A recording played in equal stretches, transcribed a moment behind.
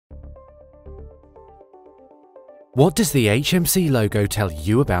What does the HMC logo tell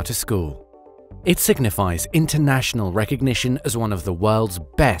you about a school? It signifies international recognition as one of the world's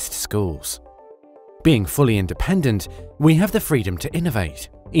best schools. Being fully independent, we have the freedom to innovate.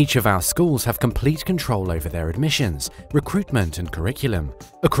 Each of our schools have complete control over their admissions, recruitment and curriculum,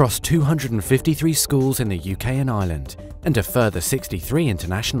 across 253 schools in the UK and Ireland, and a further 63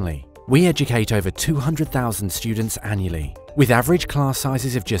 internationally. We educate over 200,000 students annually, with average class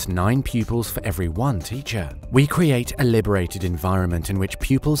sizes of just 9 pupils for every 1 teacher. We create a liberated environment in which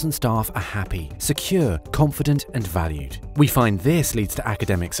pupils and staff are happy, secure, confident and valued. We find this leads to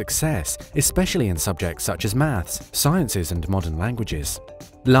academic success, especially in subjects such as maths, sciences and modern languages.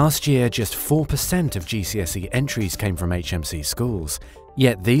 Last year, just 4% of GCSE entries came from HMC schools,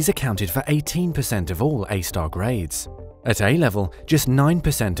 yet these accounted for 18% of all A-star grades. At A-level, just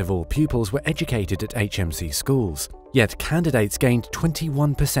 9% of all pupils were educated at HMC schools, yet candidates gained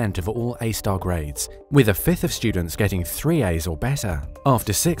 21% of all A-star grades, with a fifth of students getting 3 A's or better.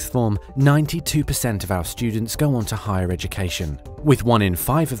 After sixth form, 92% of our students go on to higher education, with 1 in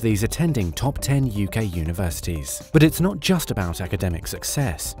 5 of these attending top 10 UK universities. But it's not just about academic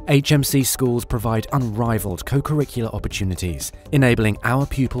success. HMC schools provide unrivaled co-curricular opportunities, enabling our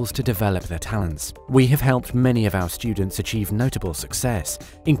pupils to develop their talents. We have helped many of our students achieve notable success,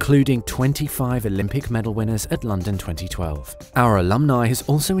 including 25 Olympic medal winners at London 2012. Our alumni has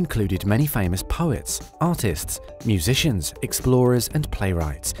also included many famous poets, artists, musicians, explorers and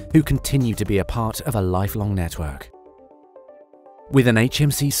playwrights who continue to be a part of a lifelong network. With an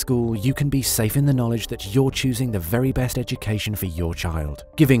HMC school, you can be safe in the knowledge that you're choosing the very best education for your child,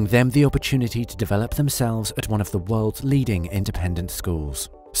 giving them the opportunity to develop themselves at one of the world's leading independent schools.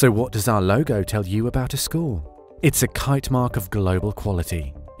 So what does our logo tell you about a school? It's a kite mark of global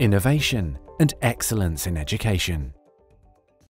quality, innovation, and excellence in education.